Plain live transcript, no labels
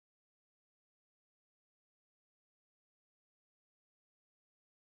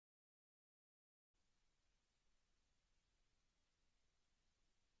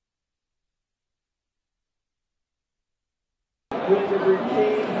with the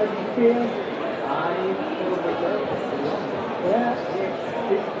routine. How do you feel? I feel good. Yeah.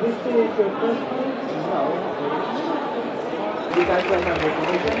 This is your first time? No. You guys don't have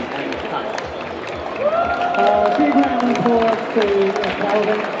information and time. Big round of applause to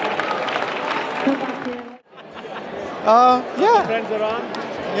Calvin. Come back here. Yeah. Friends around?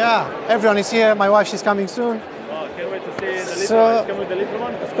 Yeah, everyone is here. My wife, she's coming soon. Oh, can't wait to see the little one. Is coming with the little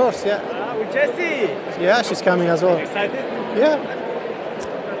one? Of course, yeah. With Jessie! Yeah, she's coming as well. Excited? Yeah.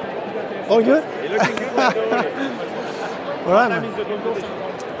 All good? You're looking good, man, don't worry. All right, What time man. is the competition?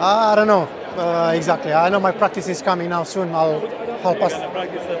 I don't know exactly. I know my practice is coming now soon. I'll help us You're gonna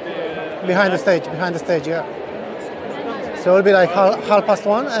practice at the... behind the stage, yeah. So it'll be like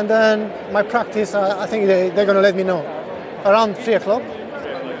 1:30, and then my practice, I think they're going to let me know around 3 o'clock.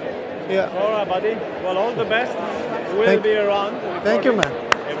 Yeah. All right, buddy. Well, all the best. We'll be around. Thank you, man.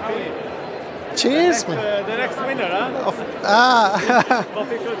 Cheers, man. The next winner, huh?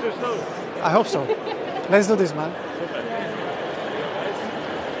 Coffee culture show. I hope so. Let's do this, man.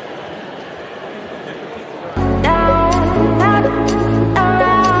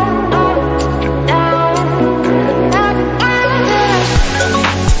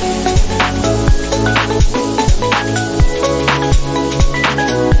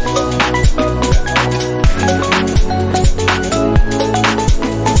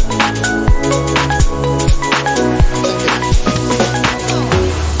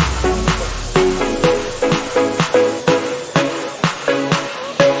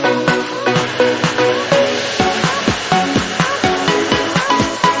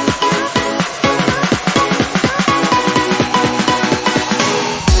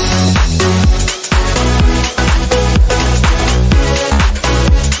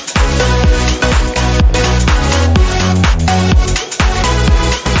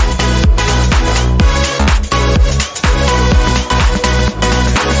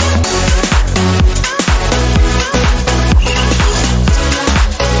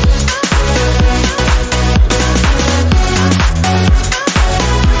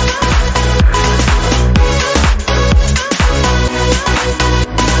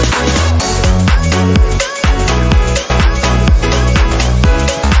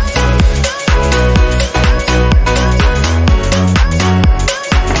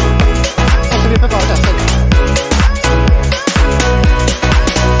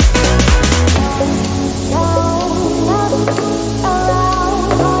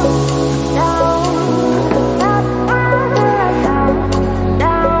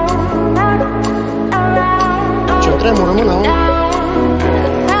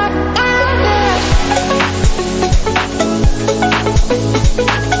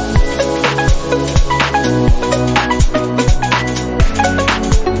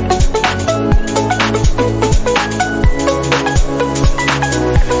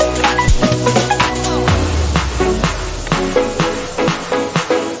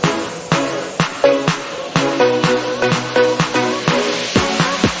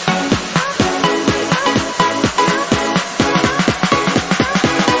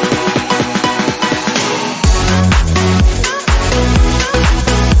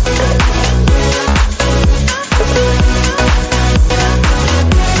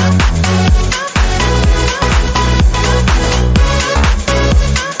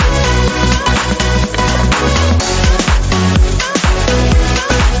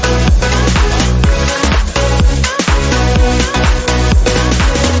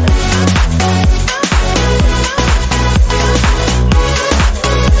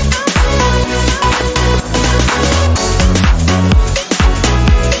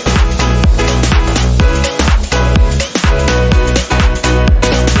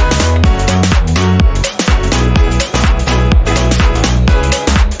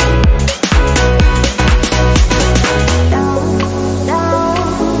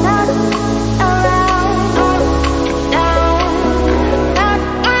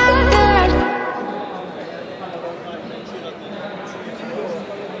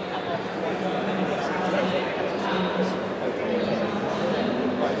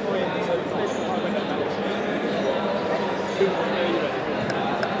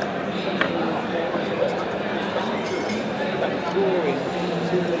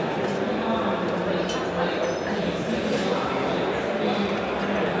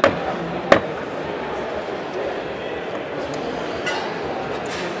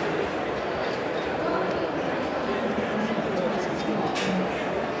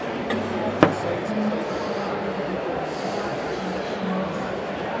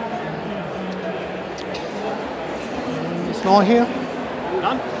 Snart här.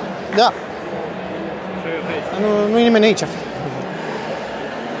 Done? Ja. Show your face. Nu är ni med nature.